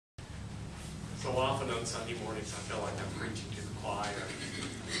So often on Sunday mornings I feel like I'm preaching to the choir.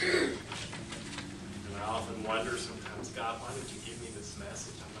 And I often wonder sometimes, God, why did you give me this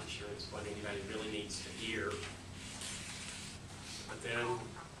message? I'm not sure it's what anybody really needs to hear. But then,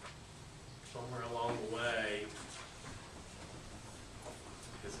 somewhere along the way,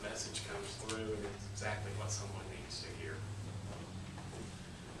 His message comes through and it's exactly what someone needs to hear.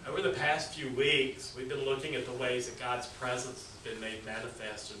 Over the past few weeks, we've been looking at the ways that God's presence has been made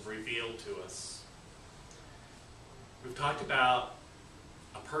manifest and revealed to us. We've talked about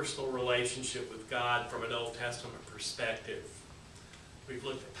a personal relationship with God from an Old Testament perspective. We've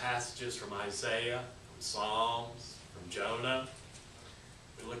looked at passages from Isaiah, from Psalms, from Jonah.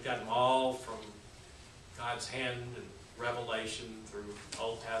 We looked at them all from God's hand and revelation through the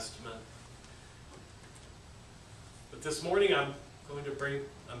Old Testament. But this morning I'm going to bring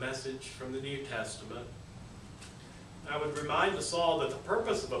a message from the New Testament. I would remind us all that the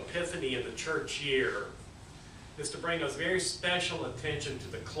purpose of Epiphany in the church year is to bring us very special attention to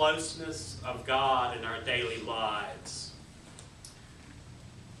the closeness of God in our daily lives,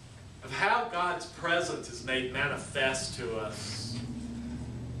 of how God's presence is made manifest to us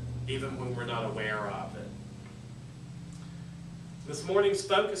even when we're not aware of it. This morning's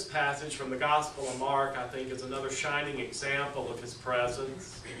focus passage from the Gospel of Mark, I think, is another shining example of His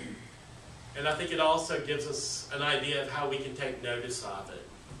presence. And I think it also gives us an idea of how we can take notice of it.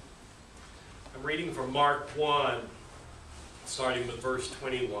 I'm reading from Mark 1, starting with verse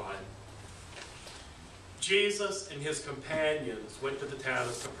 21. Jesus and His companions went to the town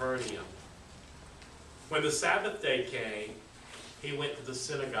of Capernaum. When the Sabbath day came, He went to the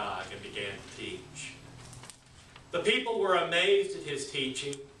synagogue and began to teach. The people were amazed at His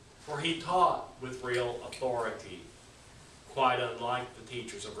teaching, for He taught with real authority, quite unlike the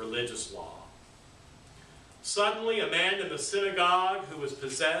teachers of religious law. Suddenly, a man in the synagogue who was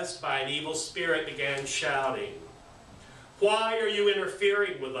possessed by an evil spirit began shouting, "Why are you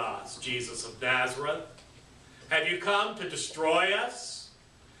interfering with us, Jesus of Nazareth? Have you come to destroy us?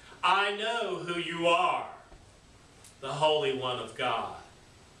 I know who you are, the Holy One of God."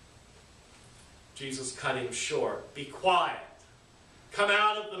 Jesus cut him short. "Be quiet. Come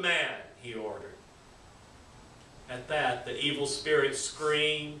out of the man," He ordered. At that, the evil spirit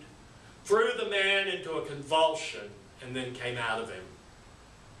screamed, threw the man into a convulsion, and then came out of him.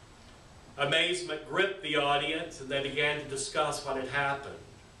 Amazement gripped the audience, and they began to discuss what had happened.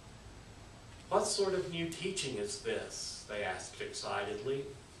 "What sort of new teaching is this?" they asked excitedly.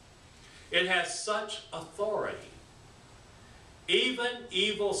 "It has such authority. Even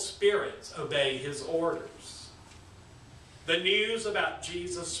evil spirits obey His orders." The news about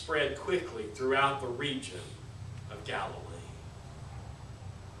Jesus spread quickly throughout the region of Galilee.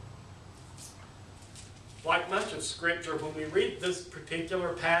 Like much of Scripture, when we read this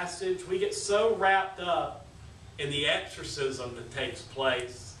particular passage, we get so wrapped up in the exorcism that takes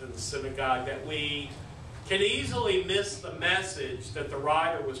place in the synagogue that we can easily miss the message that the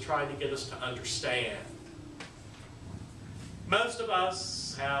writer was trying to get us to understand. Most of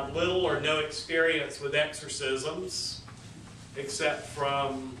us have little or no experience with exorcisms, except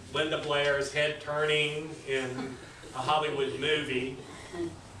from Linda Blair's head turning in a Hollywood movie.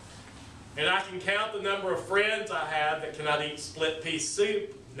 And I can count the number of friends I have that cannot eat split pea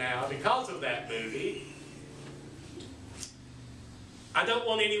soup now because of that movie. I don't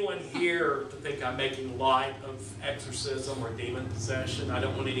want anyone here to think I'm making light of exorcism or demon possession. I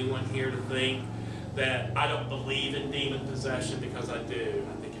don't want anyone here to think that I don't believe in demon possession, because I do.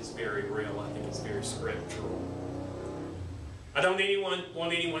 I think it's very real. I think it's very scriptural. I don't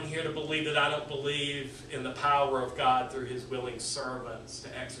want anyone here to believe that I don't believe in the power of God through His willing servants to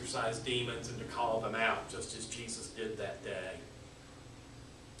exorcise demons and to call them out, just as Jesus did that day.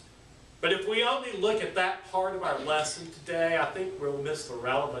 But if we only look at that part of our lesson today, I think we'll miss the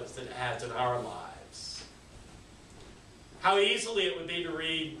relevance that it has in our lives. How easily it would be to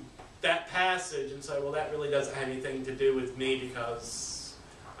read that passage and say, well, that really doesn't have anything to do with me because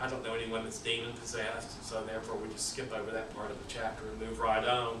I don't know anyone that's demon possessed, and so therefore we just skip over that part of the chapter and move right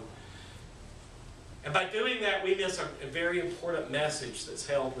on. And by doing that, we miss a very important message that's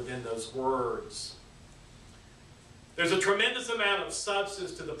held within those words. There's a tremendous amount of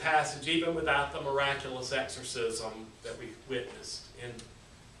substance to the passage, even without the miraculous exorcism that we witnessed in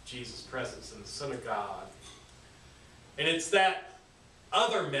Jesus' presence in the synagogue. And it's that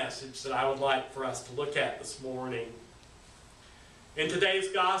other message that I would like for us to look at this morning. In today's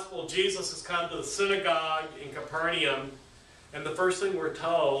gospel, Jesus has come to the synagogue in Capernaum, and the first thing we're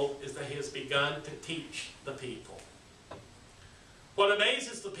told is that He has begun to teach the people. What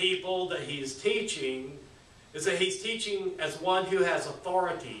amazes the people that He is teaching is that He's teaching as one who has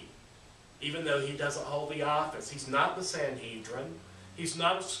authority even though he doesn't hold the office. He's not the Sanhedrin. He's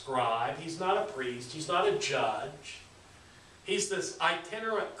not a scribe. He's not a priest. He's not a judge. He's this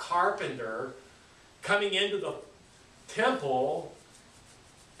itinerant carpenter coming into the temple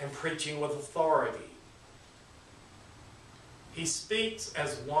and preaching with authority. He speaks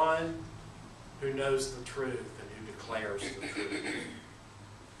as one who knows the truth and who declares the truth.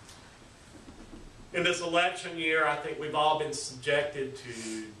 In this election year, I think we've all been subjected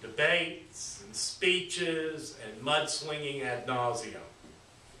to debates and speeches and mudslinging ad nauseum.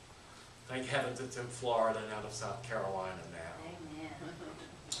 Thank heavens it's in Florida and out of South Carolina now. Amen.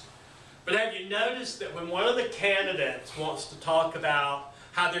 But have you noticed that when one of the candidates wants to talk about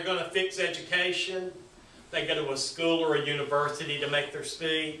how they're going to fix education, they go to a school or a university to make their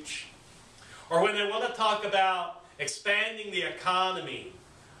speech? Or when they want to talk about expanding the economy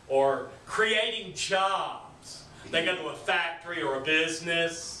or creating jobs, they go to a factory or a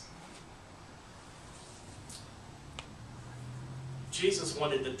business? Jesus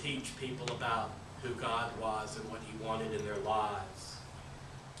wanted to teach people about who God was and what he wanted in their lives,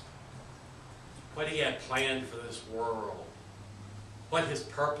 what he had planned for this world, what his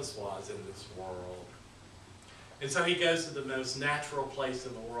purpose was in this world. And so he goes to the most natural place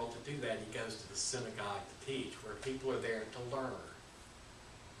in the world to do that. He goes to the synagogue to teach, where people are there to learn.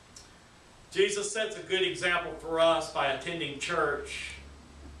 Jesus sets a good example for us by attending church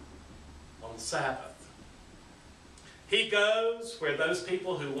on Sabbath. He goes where those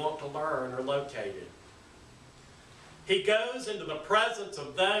people who want to learn are located. He goes into the presence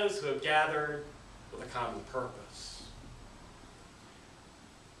of those who have gathered with a common purpose.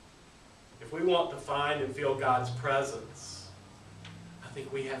 If we want to find and feel God's presence, I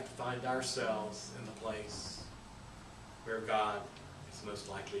think we have to find ourselves in the place where God is most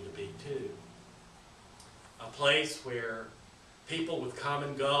likely to be too. A place where people with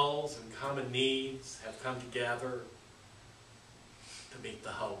common goals and common needs have come together to meet the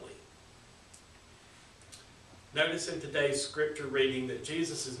holy. Notice in today's scripture reading that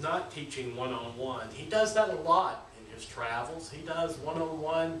Jesus is not teaching one-on-one. He does that a lot in his travels. He does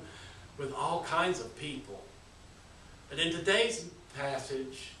one-on-one with all kinds of people. But in today's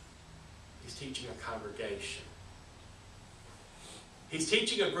passage, he's teaching a congregation. He's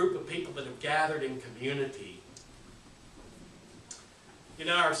teaching a group of people that have gathered in community. You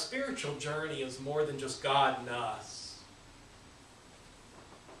know, our spiritual journey is more than just God and us.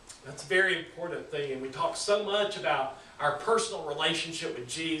 That's a very important thing, and we talk so much about our personal relationship with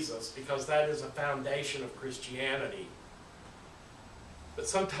Jesus because that is a foundation of Christianity. But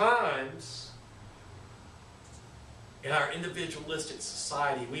sometimes, in our individualistic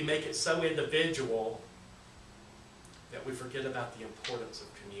society, we make it so individual that we forget about the importance of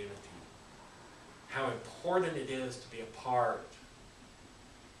community. How important it is to be a part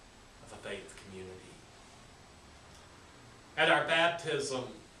of a faith community. At our baptism,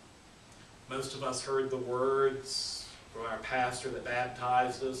 most of us heard the words from our pastor that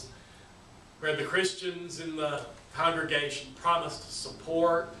baptized us, where the Christians in the congregation promised to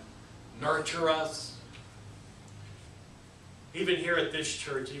support, nurture us. Even here at this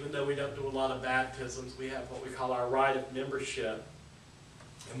church, even though we don't do a lot of baptisms, we have what we call our rite of membership.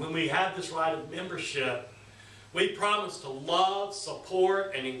 And when we have this rite of membership, we promise to love,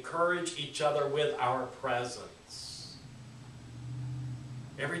 support, and encourage each other with our presence.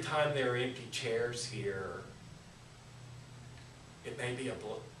 Every time there are empty chairs here, it may be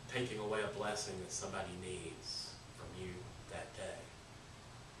taking away a blessing that somebody needs from you that day.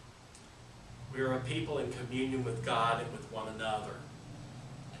 We are a people in communion with God and with one another.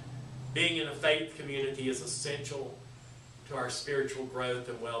 Being in a faith community is essential to our spiritual growth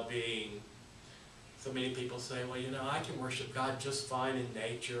and well-being. So many people say, well, you know, I can worship God just fine in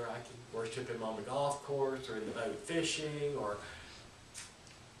nature. I can worship Him on the golf course or in the boat fishing, or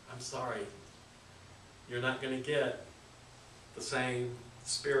I'm sorry, you're not going to get the same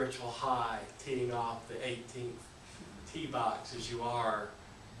spiritual high teeing off the 18th tee box as you are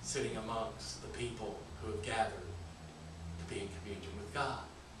sitting amongst the people who have gathered to be in communion with God.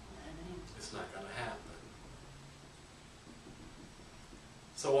 It's not going to happen.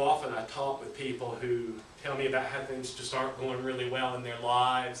 So often I talk with people who tell me about how things just aren't going really well in their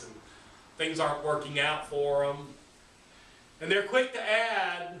lives and things aren't working out for them. And they're quick to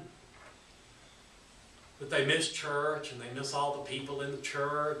add that they miss church and they miss all the people in the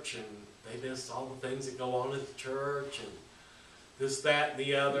church and they miss all the things that go on at the church and this, that, and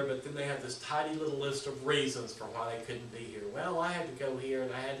the other, but then they have this tidy little list of reasons for why they couldn't be here. Well, I had to go here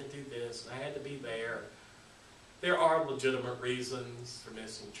and I had to do this and I had to be there. There are legitimate reasons for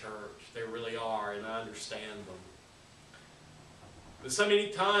missing church. There really are, and I understand them. But so many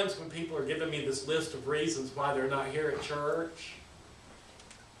times when people are giving me this list of reasons why they're not here at church,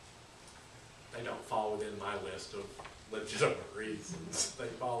 they don't fall within my list of legitimate reasons. They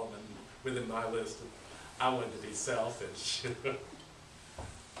fall within my list of, I want to be selfish.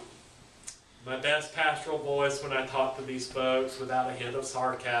 My best pastoral voice when I talk to these folks, without a hint of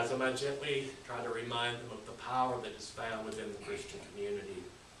sarcasm, I gently try to remind them of the power that is found within the Christian community.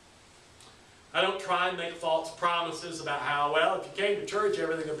 I don't try and make false promises about how, well, if you came to church,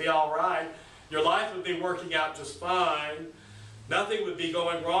 everything would be all right. Your life would be working out just fine. Nothing would be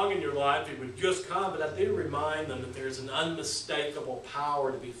going wrong in your life. It would just come. But I do remind them that there's an unmistakable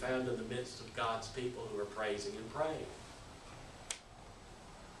power to be found in the midst of God's people who are praising and praying.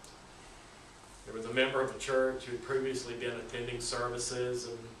 There was a member of a church who had previously been attending services,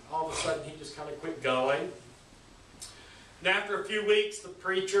 and all of a sudden he just kind of quit going. And after a few weeks, the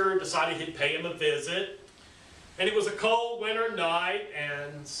preacher decided he'd pay him a visit. And it was a cold winter night,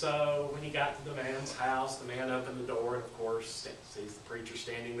 and so when he got to the man's house, the man opened the door and, of course, sees the preacher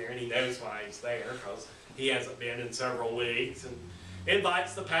standing there, and he knows why he's there because he hasn't been in several weeks. And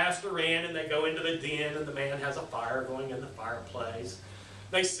invites the pastor in, and they go into the den, and the man has a fire going in the fireplace.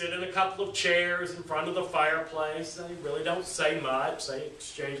 They sit in a couple of chairs in front of the fireplace. They really don't say much. They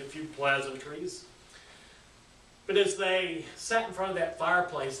exchange a few pleasantries. But as they sat in front of that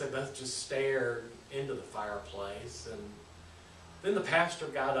fireplace, they both just stared into the fireplace. And then the pastor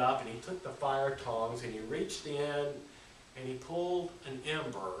got up and he took the fire tongs and he reached in and he pulled an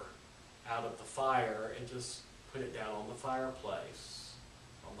ember out of the fire and just put it down on the fireplace,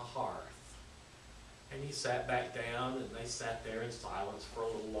 on the hearth. And he sat back down and they sat there in silence for a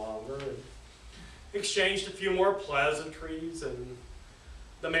little longer and exchanged a few more pleasantries. And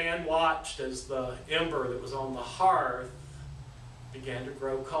the man watched as the ember that was on the hearth began to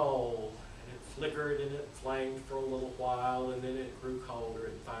grow cold. And it flickered and it flamed for a little while, and then it grew colder,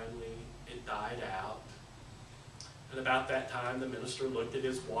 and finally it died out. And about that time, the minister looked at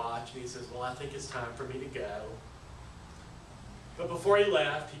his watch and he says, well, I think it's time for me to go. But before he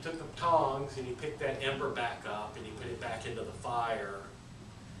left, he took the tongs and he picked that ember back up and he put it back into the fire.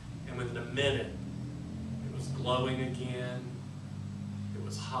 And within a minute, it was glowing again. It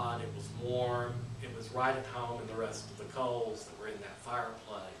was hot, it was warm, it was right at home in the rest of the coals that were in that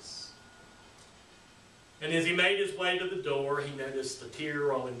fireplace. And as he made his way to the door, he noticed a tear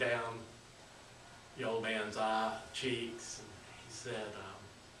rolling down the old man's cheeks. And he said,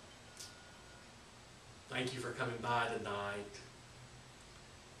 thank you for coming by tonight.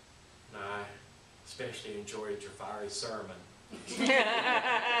 And I especially enjoyed your fiery sermon.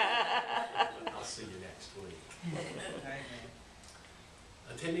 I'll see you next week.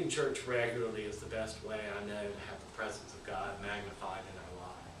 Attending church regularly is the best way I know to have the presence of God magnified in our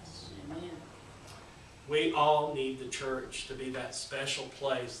lives. Amen. We all need the church to be that special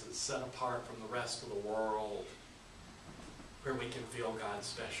place that's set apart from the rest of the world, where we can feel God's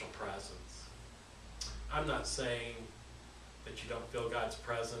special presence. I'm not saying that you don't feel God's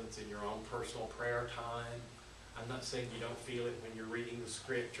presence in your own personal prayer time. I'm not saying you don't feel it when you're reading the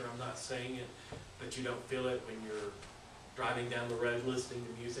scripture. I'm not saying that you don't feel it when you're driving down the road listening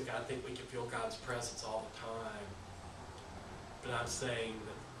to music. I think we can feel God's presence all the time. But I'm saying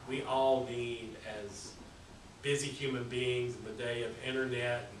that we all need, as busy human beings in the day of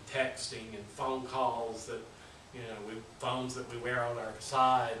internet and texting and phone calls that, phones that we wear on our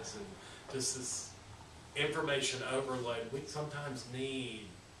sides and just this information overload, we sometimes need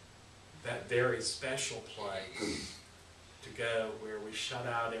that very special place to go where we shut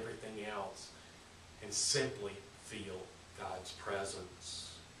out everything else and simply feel God's presence.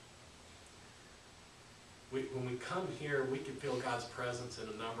 When we come here, we can feel God's presence in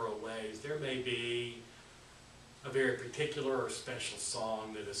a number of ways. There may be a very particular or special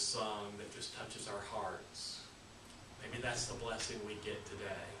song that is sung that just touches our hearts. Maybe that's the blessing we get today.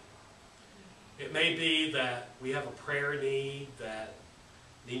 It may be that we have a prayer need that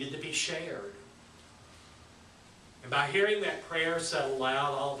needed to be shared. And by hearing that prayer said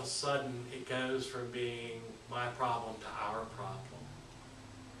aloud, all of a sudden it goes from being my problem to our problem.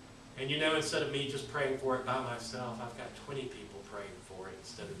 And instead of me just praying for it by myself, I've got 20 people praying for it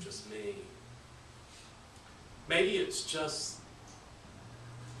instead of just me. Maybe it's just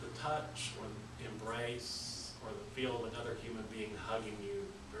the touch or the embrace or the feel of another human being hugging you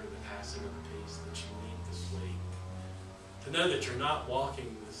during the passing of a piece that you need this week. To know that you're not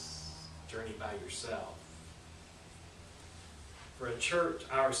walking this journey by yourself. For a church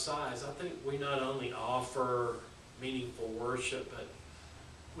our size, I think we not only offer meaningful worship, but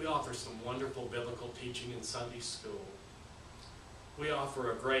we offer some wonderful biblical teaching in Sunday school. We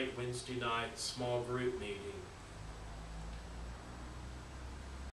offer a great Wednesday night small group meeting.